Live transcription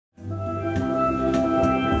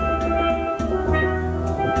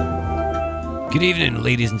Good evening,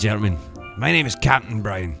 ladies and gentlemen. My name is Captain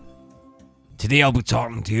Brian. Today I'll be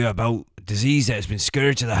talking to you about a disease that has been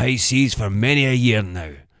scourge of the high seas for many a year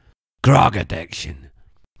now. Grog addiction,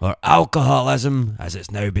 or alcoholism as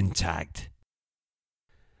it's now been tagged.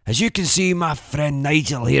 As you can see, my friend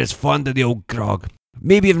Nigel here is fond of the old grog,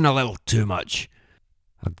 maybe even a little too much.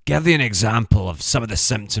 I'll give you an example of some of the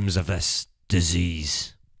symptoms of this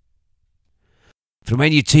disease. From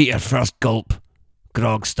when you take your first gulp,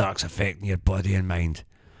 grog starts affecting your body and mind.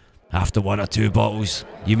 After one or two bottles,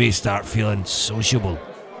 you may start feeling sociable.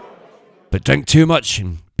 But drink too much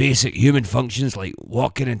and basic human functions like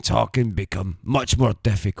walking and talking become much more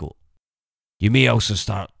difficult. You may also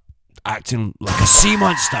start acting like a sea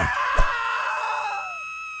monster.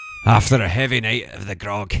 After a heavy night of the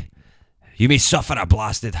grog, you may suffer a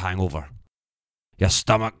blasted hangover. Your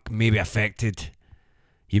stomach may be affected.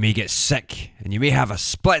 You may get sick and you may have a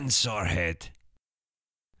splitting sore head.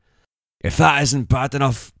 If that isn't bad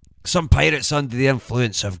enough, some pirates under the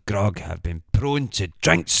influence of grog have been prone to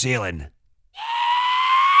drink sailing.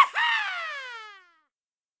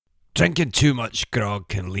 Drinking too much grog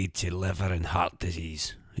can lead to liver and heart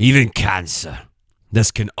disease, even cancer.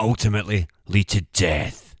 This can ultimately lead to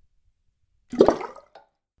death.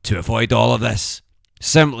 To avoid all of this,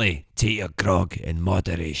 simply take your grog in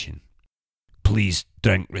moderation. Please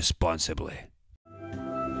drink responsibly.